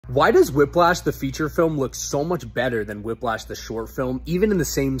Why does Whiplash, the feature film, look so much better than Whiplash, the short film, even in the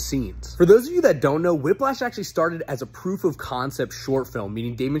same scenes? For those of you that don't know, Whiplash actually started as a proof of concept short film,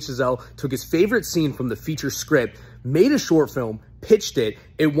 meaning Damien Chazelle took his favorite scene from the feature script, made a short film, pitched it,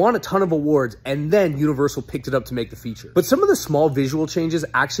 it won a ton of awards, and then Universal picked it up to make the feature. But some of the small visual changes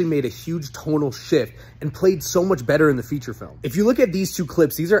actually made a huge tonal shift and played so much better in the feature film. If you look at these two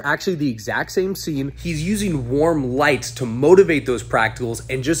clips, these are actually the exact same scene. He's using warm lights to motivate those practicals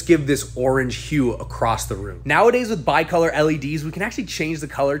and just give this orange hue across the room. Nowadays with bicolor LEDs, we can actually change the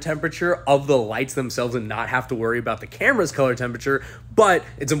color temperature of the lights themselves and not have to worry about the camera's color temperature, but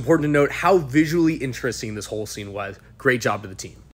it's important to note how visually interesting this whole scene was. Great job to the team.